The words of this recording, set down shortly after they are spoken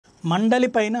మండలి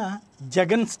పైన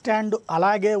జగన్ స్టాండ్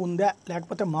అలాగే ఉందా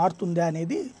లేకపోతే మారుతుందా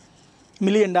అనేది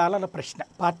 $1,000,000 ప్రశ్న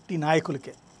పార్టీ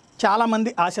నాయకులకే.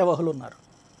 చాలామంది ఆశావహులు ఉన్నారు.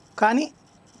 కానీ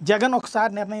జగన్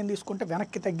ఒకసారి నిర్ణయం తీసుకుంటే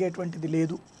వెనక్కి తగ్గేటువంటిది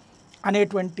లేదు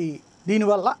అనేటువంటి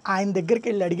దీనివల్ల ఆయన దగ్గరికి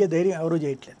వెళ్ళి అడిగే ధైర్యం ఎవరూ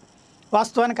చేయట్లేదు.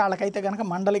 వాస్తవానికి వాళ్ళకైతే కనుక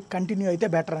మండలి కంటిన్యూ అయితే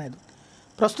బెటర్ అనేది.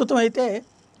 ప్రస్తుతం అయితే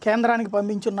కేంద్రానికి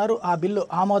పంపించున్నారు. ఆ బిల్లు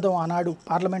ఆమోదం ఆనాడు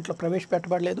పార్లమెంట్లో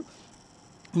ప్రవేశపెట్టబడలేదు.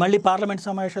 మళ్ళీ పార్లమెంట్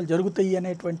సమావేశాలు జరుగుతాయి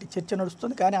అనేటువంటి చర్చ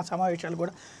నడుస్తుంది. కానీ ఆ సమావేశాలు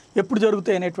కూడా ఎప్పుడు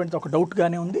జరుగుతాయి అనేటువంటిది ఒక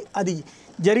డౌట్గానే ఉంది. అది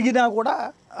జరిగినా కూడా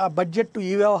ఆ బడ్జెట్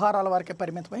ఈ వ్యవహారాల వరకే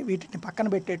పరిమితమై వీటిని పక్కన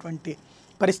పెట్టేటువంటి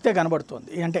పరిస్థితే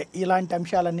కనబడుతోంది. అంటే ఇలాంటి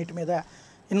అంశాలన్నిటి మీద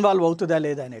ఇన్వాల్వ్ అవుతుందా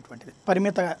లేదా అనేటువంటిది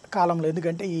పరిమిత కాలంలో.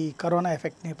 ఎందుకంటే ఈ కరోనా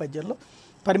ఎఫెక్ట్ నేపథ్యంలో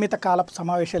పరిమిత కాలపు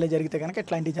సమావేశాలే జరిగితే కనుక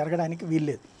ఇట్లాంటివి జరగడానికి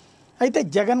వీల్లేదు. అయితే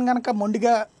జగన్ కనుక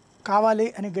మొండిగా కావాలి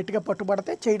అని గట్టిగా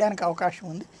పట్టుబడితే చేయడానికి అవకాశం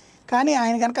ఉంది. కానీ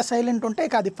ఆయన కనుక సైలెంట్ ఉంటే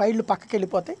ఇక అది ఫైళ్ళు పక్కకి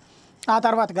వెళ్ళిపోతాయి. ఆ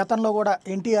తర్వాత గతంలో కూడా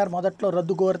ఎన్టీఆర్ మొదట్లో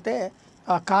రద్దు కోరితే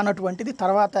కానటువంటిది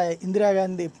తర్వాత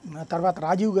ఇందిరాగాంధీ తర్వాత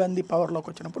రాజీవ్ గాంధీ పవర్లోకి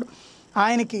వచ్చినప్పుడు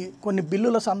ఆయనకి కొన్ని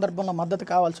బిల్లుల సందర్భంలో మద్దతు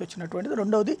కావాల్సి వచ్చినటువంటిది.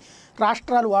 రెండవది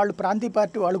రాష్ట్రాలు వాళ్ళు ప్రాంతీయ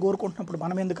పార్టీ వాళ్ళు కోరుకుంటున్నప్పుడు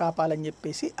మనం ఎందుకు ఆపాలని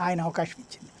చెప్పేసి ఆయన అవకాశం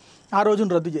ఇచ్చింది. ఆ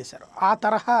రోజును రద్దు చేశారు. ఆ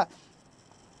తరహా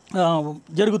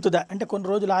జరుగుతుందా అంటే కొన్ని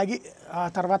రోజులు ఆగి ఆ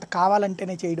తర్వాత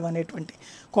కావాలంటేనే చేయడం అనేటువంటి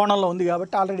కోణంలో ఉంది.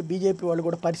 కాబట్టి ఆల్రెడీ బీజేపీ వాళ్ళు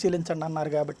కూడా పరిశీలించండి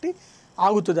అన్నారు. కాబట్టి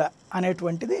ఆగుతుందా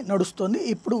అనేటువంటిది నడుస్తుంది.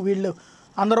 ఇప్పుడు వీళ్ళు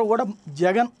అందరూ కూడా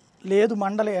జగన్ లేదు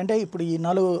మండలి అంటే ఇప్పుడు ఈ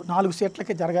 4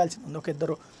 సీట్లకే జరగాల్సింది ఉంది. ఒక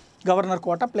ఇద్దరు గవర్నర్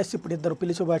కోట ప్లస్ ఇప్పుడు ఇద్దరు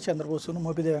పిల్లి సుభాష్ చంద్రబోసును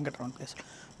మోపిదేవి వెంకటరమణ ప్లస్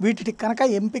వీటికి కనుక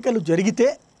ఎంపికలు జరిగితే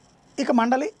ఇక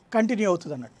మండలి కంటిన్యూ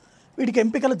అవుతుంది అన్నట్టు. వీటికి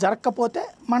ఎంపికలు జరగకపోతే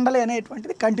మండలి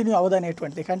అనేటువంటిది కంటిన్యూ అవ్వదు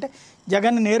అనేటువంటిది. అంటే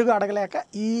జగన్ నేరుగా అడగలేక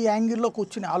ఈ యాంగిల్లో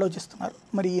కూర్చుని ఆలోచిస్తున్నారు.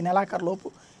 మరి ఈ నెలాఖరులోపు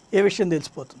ఏ విషయం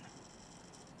తెలిసిపోతుంది.